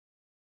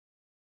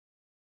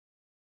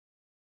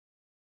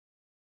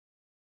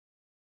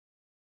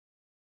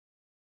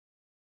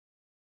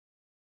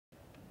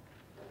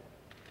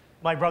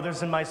My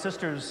brothers and my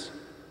sisters,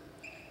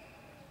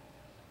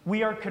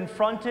 we are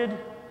confronted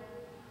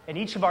in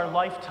each of our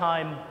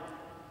lifetime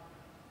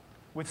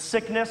with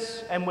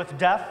sickness and with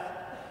death,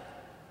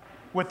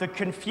 with the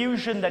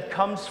confusion that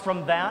comes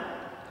from that,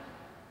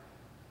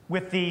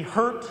 with the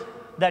hurt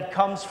that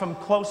comes from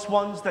close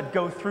ones that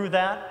go through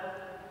that,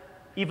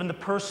 even the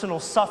personal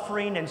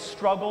suffering and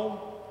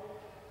struggle,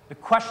 the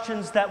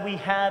questions that we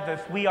have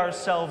if we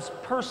ourselves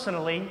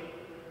personally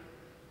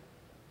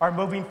are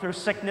moving through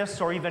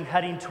sickness or even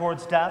heading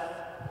towards death.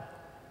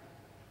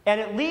 And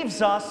it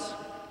leaves us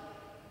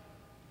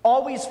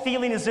always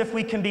feeling as if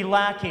we can be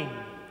lacking,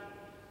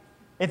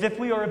 as if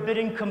we are a bit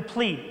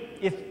incomplete,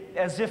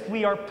 as if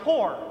we are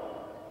poor.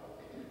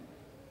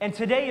 And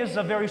today is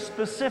a very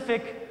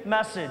specific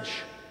message,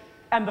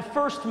 and the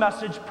first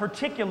message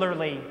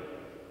particularly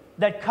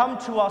that come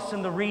to us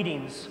in the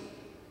readings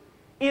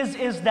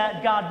is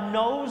that God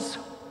knows,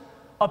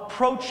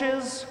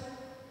 approaches,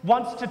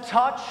 wants to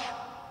touch,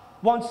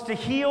 wants to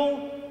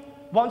heal,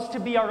 wants to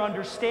be our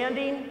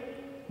understanding,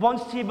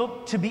 wants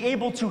to be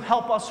able to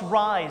help us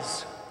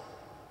rise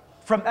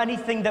from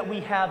anything that we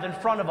have in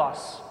front of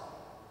us.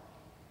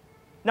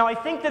 Now, I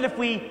think that if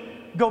we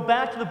go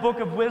back to the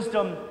book of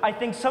wisdom, I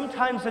think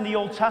sometimes in the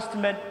Old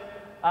Testament,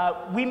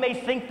 we may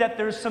think that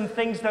there's some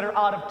things that are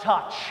out of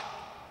touch.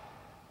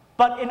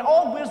 But in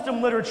all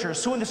wisdom literature,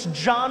 so in this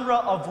genre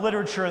of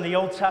literature in the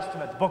Old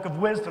Testament, the book of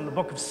wisdom, the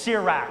book of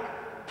Sirach,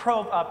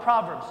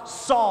 Proverbs,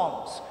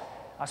 Psalms,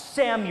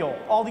 Samuel,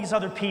 all these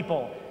other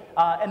people,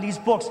 and these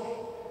books,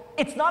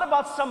 it's not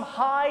about some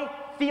high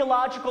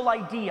theological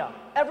idea.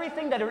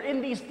 Everything that are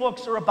in these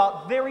books are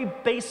about very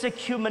basic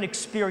human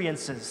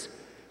experiences: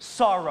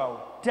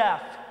 sorrow,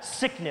 death,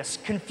 sickness,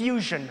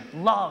 confusion,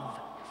 love,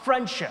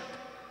 friendship.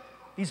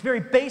 These very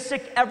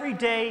basic,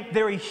 everyday,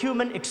 very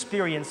human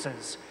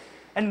experiences.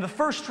 And in the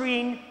first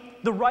reading,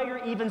 the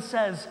writer even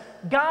says,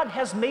 God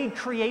has made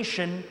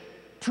creation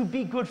to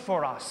be good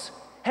for us,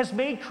 has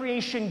made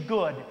creation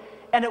good.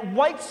 And it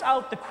wipes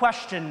out the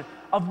question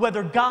of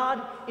whether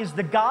God is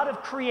the God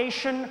of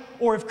creation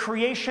or if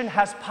creation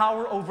has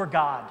power over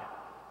God.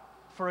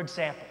 For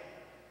example,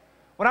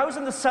 when I was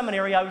in the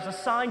seminary, I was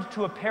assigned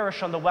to a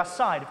parish on the west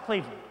side of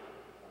Cleveland.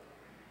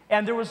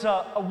 And there was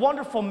a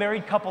wonderful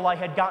married couple I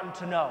had gotten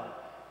to know,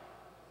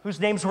 whose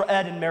names were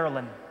Ed and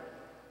Marilyn.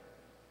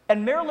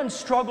 And Marilyn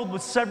struggled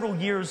with several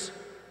years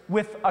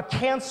with a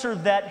cancer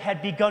that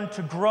had begun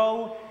to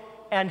grow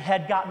and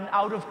had gotten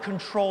out of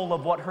control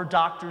of what her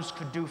doctors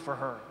could do for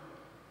her.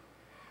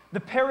 The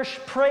parish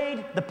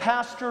prayed, the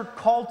pastor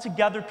called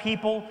together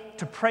people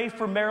to pray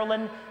for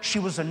Marilyn. She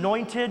was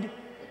anointed.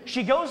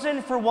 She goes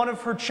in for one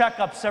of her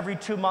checkups every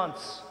 2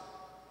 months.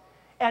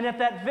 And at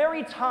that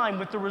very time,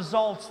 with the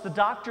results, the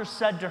doctor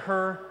said to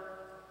her,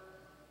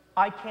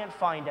 I can't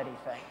find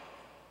anything.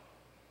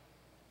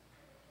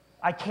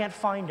 I can't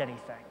find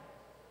anything.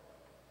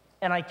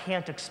 And I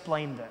can't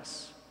explain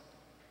this.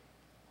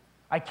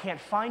 I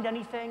can't find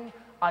anything.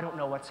 I don't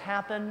know what's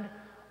happened.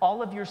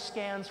 All of your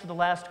scans for the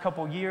last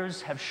couple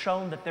years have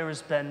shown that there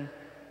has been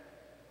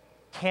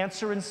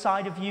cancer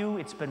inside of you.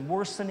 It's been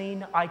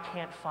worsening. I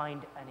can't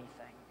find anything.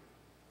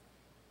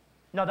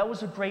 Now, that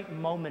was a great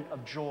moment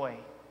of joy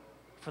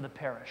for the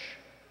parish.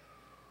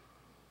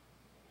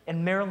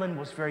 And Marilyn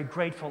was very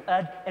grateful.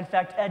 In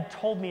fact, Ed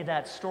told me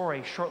that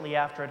story shortly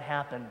after it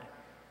happened.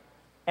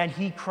 And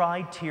he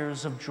cried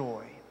tears of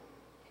joy,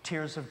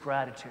 tears of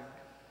gratitude.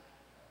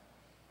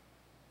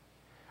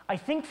 I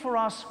think for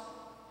us,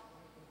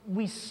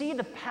 we see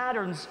the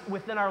patterns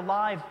within our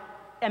life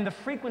and the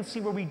frequency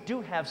where we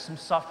do have some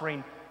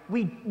suffering.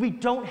 We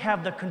don't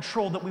have the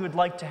control that we would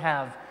like to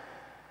have.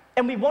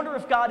 And we wonder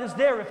if God is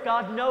there, if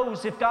God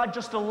knows, if God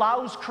just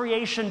allows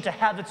creation to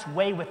have its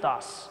way with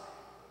us.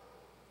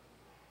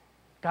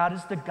 God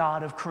is the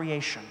God of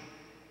creation.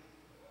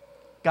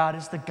 God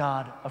is the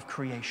God of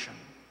creation.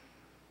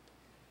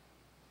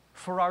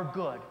 For our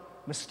good.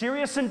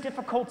 Mysterious and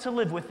difficult to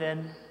live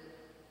within,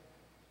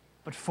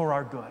 but for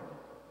our good.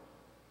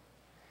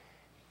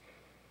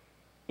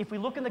 If we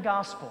look in the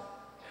gospel,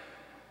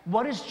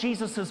 what is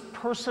Jesus'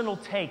 personal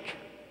take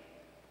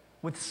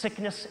with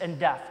sickness and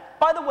death?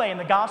 By the way, in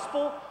the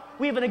gospel,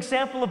 we have an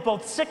example of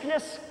both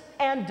sickness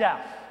and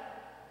death.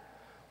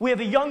 We have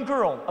a young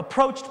girl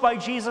approached by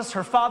Jesus.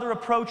 Her father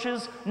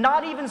approaches,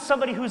 not even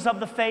somebody who's of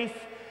the faith.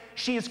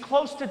 She is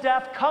close to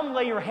death. Come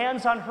lay your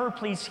hands on her,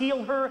 please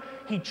heal her.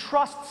 He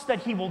trusts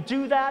that he will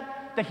do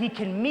that he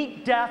can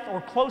meet death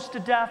or close to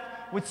death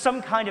with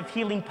some kind of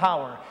healing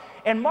power.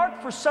 And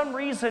Mark, for some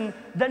reason,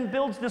 then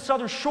builds this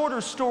other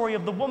shorter story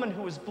of the woman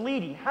who is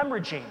bleeding,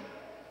 hemorrhaging.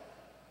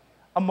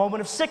 A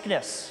moment of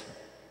sickness.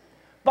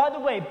 By the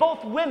way,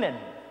 both women,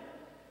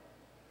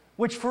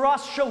 which for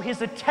us show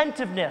his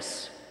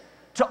attentiveness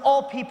to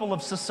all people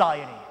of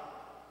society.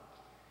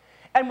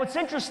 And what's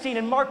interesting,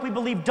 and Mark, we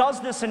believe,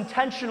 does this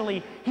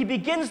intentionally, he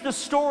begins the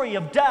story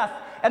of death,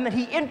 and then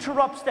he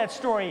interrupts that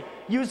story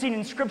using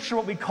in Scripture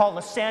what we call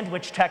a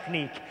sandwich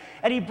technique.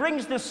 And he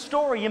brings this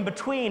story in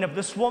between of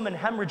this woman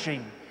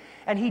hemorrhaging,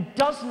 and he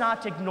does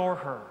not ignore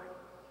her.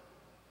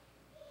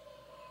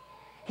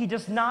 He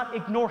does not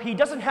ignore, he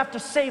doesn't have to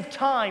save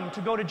time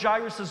to go to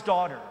Jairus'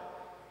 daughter.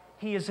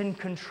 He is in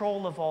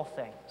control of all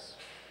things.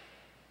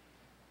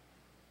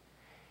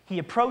 He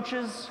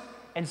approaches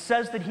and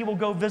says that he will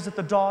go visit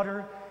the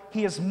daughter.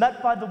 He is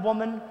met by the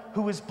woman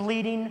who is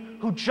bleeding,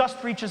 who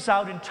just reaches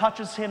out and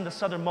touches him,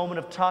 this other moment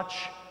of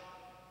touch.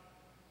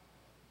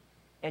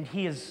 And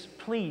he is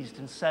pleased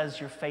and says,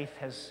 "Your faith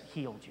has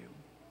healed you."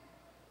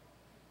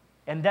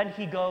 And then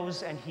he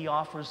goes and he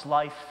offers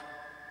life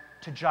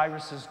to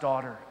Jairus'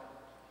 daughter,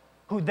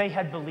 who they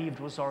had believed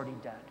was already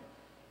dead.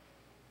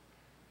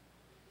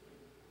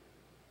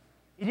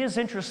 It is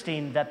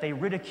interesting that they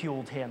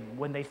ridiculed him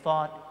when they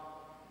thought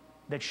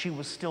that she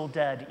was still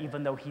dead,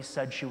 even though he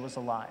said she was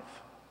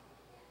alive.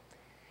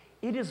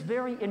 It is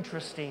very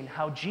interesting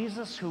how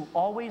Jesus, who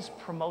always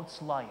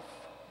promotes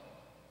life,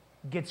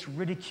 gets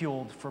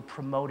ridiculed for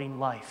promoting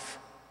life.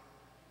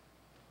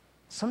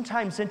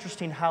 Sometimes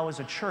interesting how, as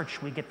a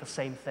church, we get the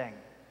same thing.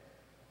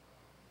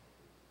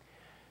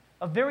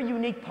 A very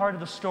unique part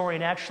of the story,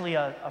 and actually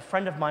a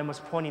friend of mine was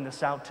pointing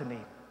this out to me.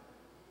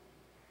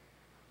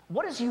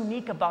 What is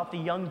unique about the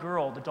young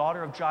girl, the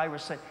daughter of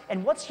Jairus,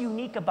 and what's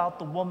unique about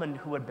the woman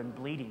who had been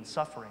bleeding,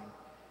 suffering?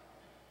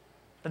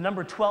 The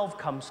number 12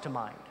 comes to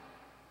mind.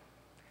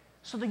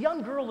 So the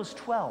young girl is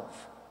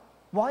 12.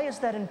 Why is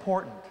that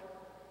important?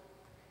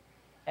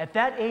 At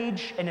that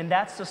age and in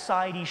that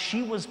society,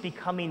 she was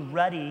becoming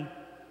ready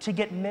to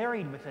get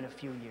married within a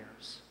few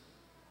years.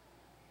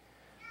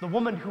 The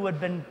woman who had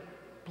been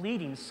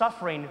bleeding,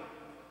 suffering,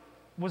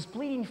 was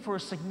bleeding for a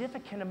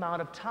significant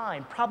amount of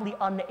time, probably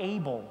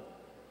unable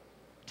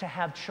to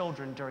have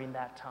children during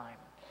that time.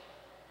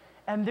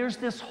 And there's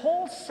this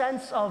whole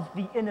sense of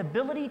the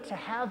inability to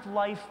have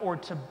life or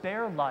to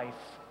bear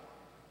life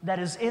that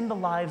is in the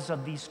lives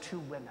of these two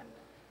women.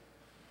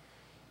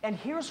 And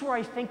here's where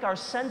I think our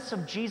sense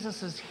of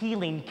Jesus'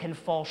 healing can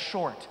fall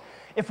short.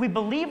 If we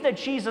believe that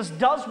Jesus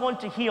does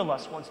want to heal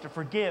us, wants to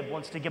forgive,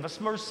 wants to give us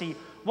mercy,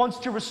 wants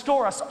to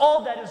restore us,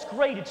 all that is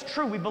great, it's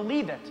true, we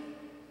believe it.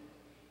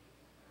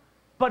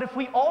 But if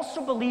we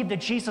also believe that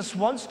Jesus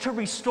wants to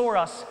restore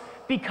us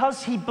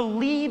because he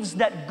believes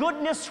that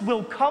goodness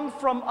will come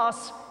from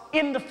us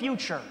in the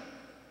future,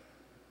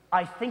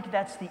 I think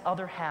that's the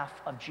other half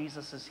of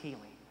Jesus'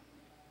 healing.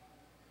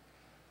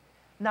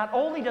 Not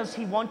only does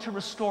he want to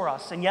restore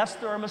us, and yes,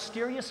 there are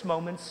mysterious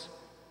moments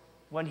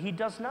when he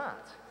does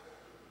not,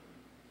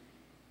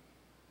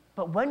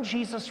 but when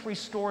Jesus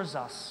restores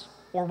us,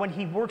 or when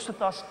he works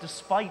with us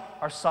despite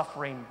our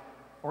suffering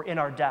or in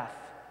our death,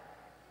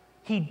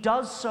 he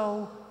does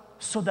so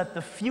that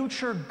the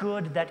future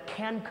good that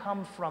can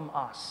come from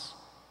us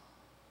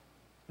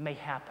may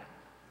happen.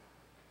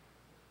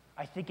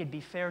 I think it'd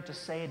be fair to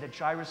say that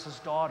Jairus'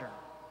 daughter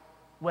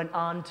went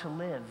on to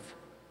live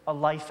a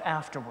life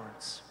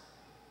afterwards.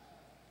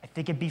 I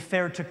think it'd be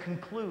fair to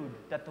conclude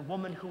that the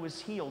woman who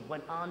was healed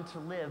went on to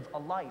live a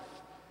life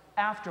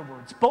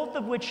afterwards, both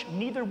of which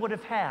neither would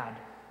have had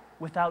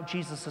without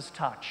Jesus'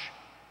 touch.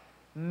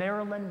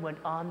 Marilyn went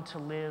on to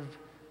live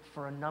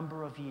for a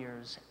number of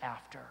years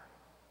after,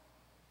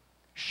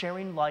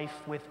 sharing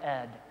life with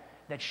Ed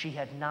that she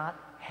had not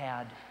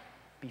had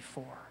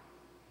before.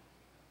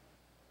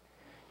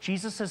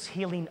 Jesus'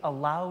 healing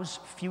allows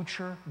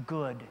future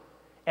good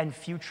and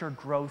future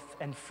growth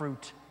and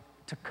fruit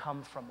to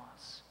come from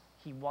us.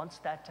 He wants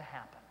that to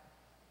happen.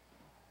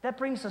 That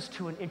brings us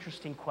to an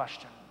interesting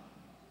question.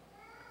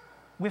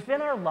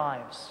 Within our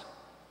lives,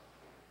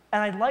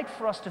 and I'd like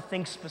for us to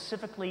think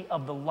specifically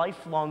of the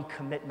lifelong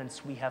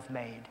commitments we have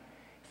made.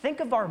 Think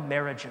of our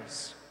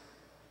marriages.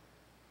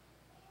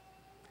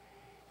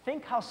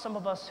 Think how some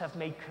of us have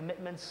made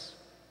commitments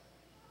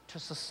to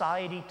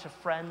society, to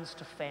friends,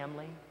 to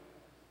family.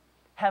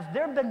 Have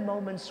there been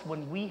moments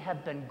when we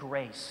have been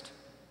graced,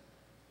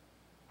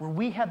 where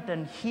we have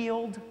been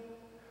healed,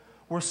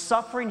 where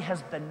suffering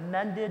has been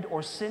mended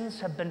or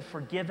sins have been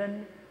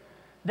forgiven,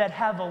 that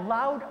have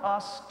allowed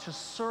us to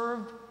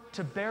serve,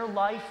 to bear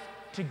life,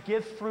 to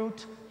give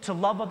fruit, to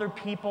love other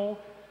people,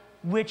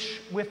 which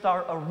with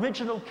our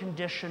original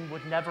condition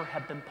would never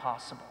have been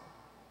possible?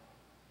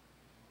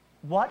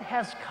 What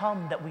has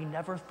come that we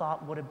never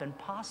thought would have been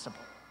possible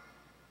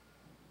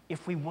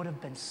if we would have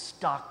been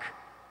stuck?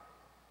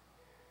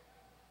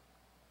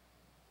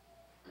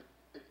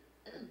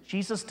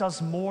 Jesus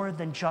does more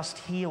than just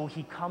heal.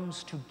 He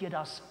comes to get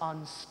us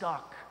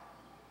unstuck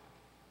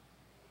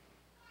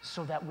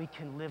so that we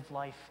can live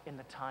life in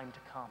the time to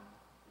come.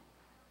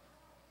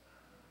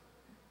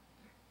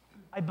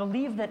 I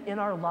believe that in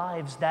our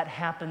lives that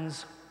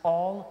happens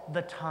all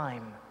the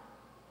time.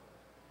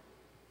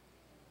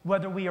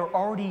 Whether we are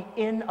already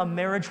in a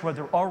marriage,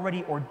 whether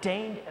already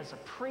ordained as a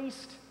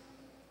priest,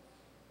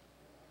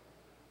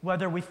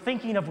 whether we're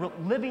thinking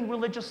of living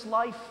religious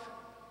life,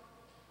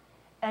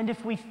 and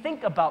if we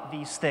think about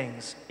these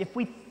things, if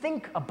we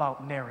think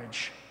about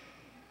marriage,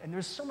 and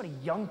there's so many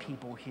young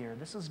people here,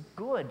 this is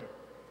good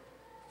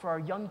for our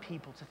young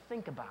people to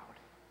think about.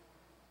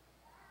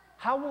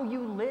 How will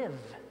you live?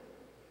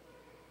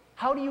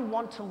 How do you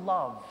want to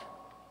love?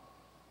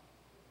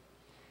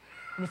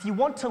 And if you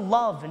want to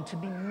love and to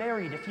be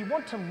married, if you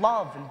want to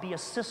love and be a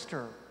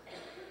sister,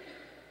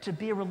 to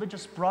be a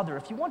religious brother,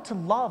 if you want to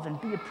love and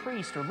be a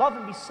priest or love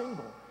and be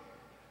single,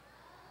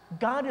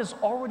 God is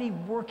already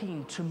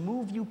working to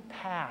move you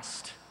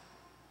past,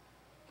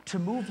 to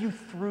move you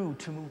through,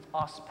 to move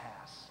us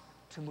past,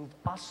 to move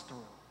us through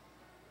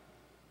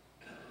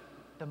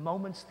the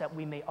moments that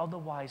we may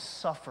otherwise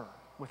suffer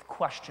with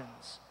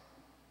questions,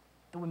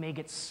 that we may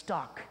get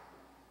stuck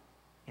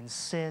in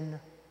sin,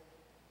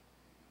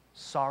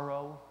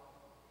 sorrow,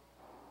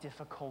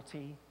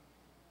 difficulty.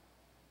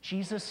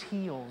 Jesus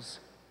heals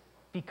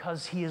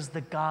because he is the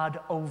God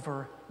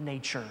over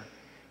nature.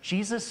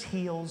 Jesus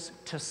heals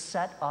to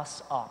set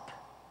us up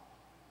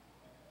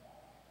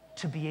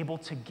to be able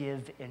to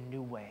give in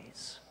new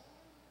ways.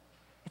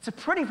 It's a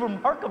pretty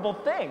remarkable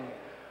thing.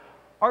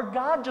 Our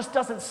God just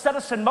doesn't set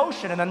us in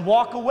motion and then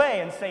walk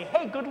away and say,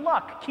 hey, good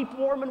luck, keep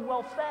warm and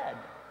well fed.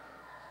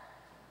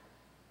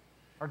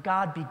 Our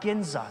God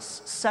begins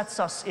us, sets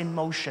us in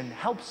motion,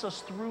 helps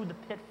us through the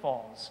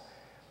pitfalls,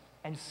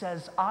 and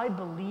says, I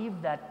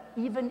believe that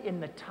even in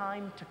the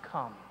time to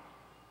come,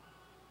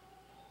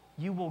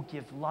 you will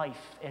give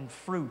life and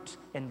fruit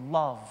and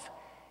love,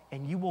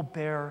 and you will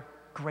bear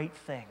great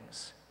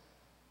things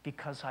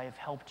because I have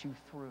helped you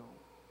through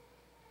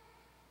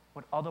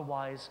what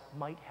otherwise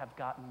might have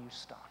gotten you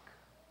stuck.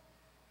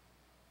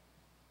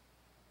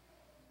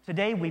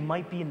 Today, we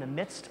might be in the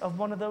midst of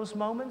one of those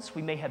moments.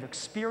 We may have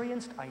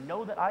experienced, I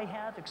know that I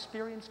have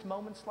experienced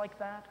moments like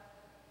that.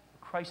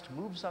 Christ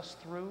moves us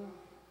through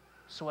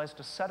so as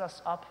to set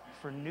us up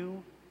for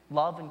new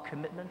love and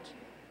commitment.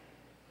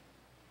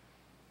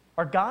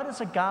 Our God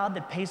is a God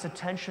that pays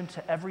attention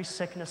to every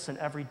sickness and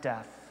every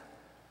death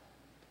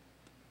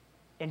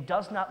and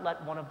does not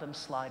let one of them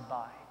slide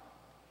by,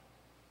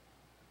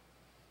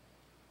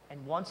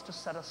 and wants to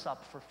set us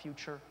up for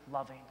future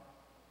loving,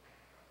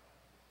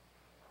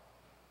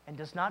 and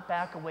does not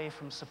back away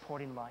from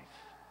supporting life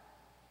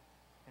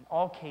in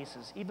all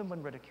cases, even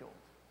when ridiculed.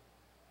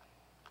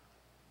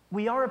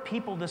 We are a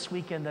people this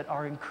weekend that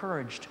are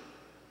encouraged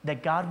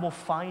that God will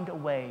find a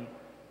way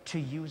to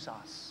use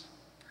us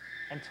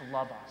and to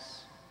love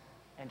us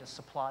and to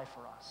supply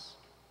for us,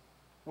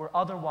 where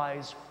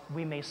otherwise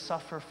we may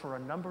suffer for a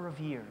number of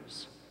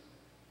years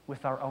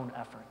with our own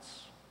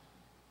efforts.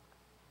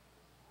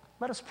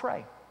 Let us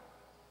pray.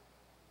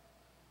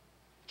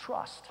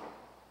 Trust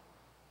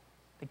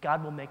that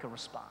God will make a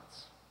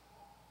response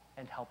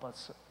and help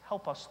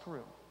us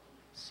through,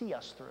 see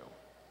us through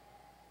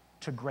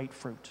to great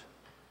fruit.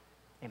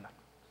 Amen.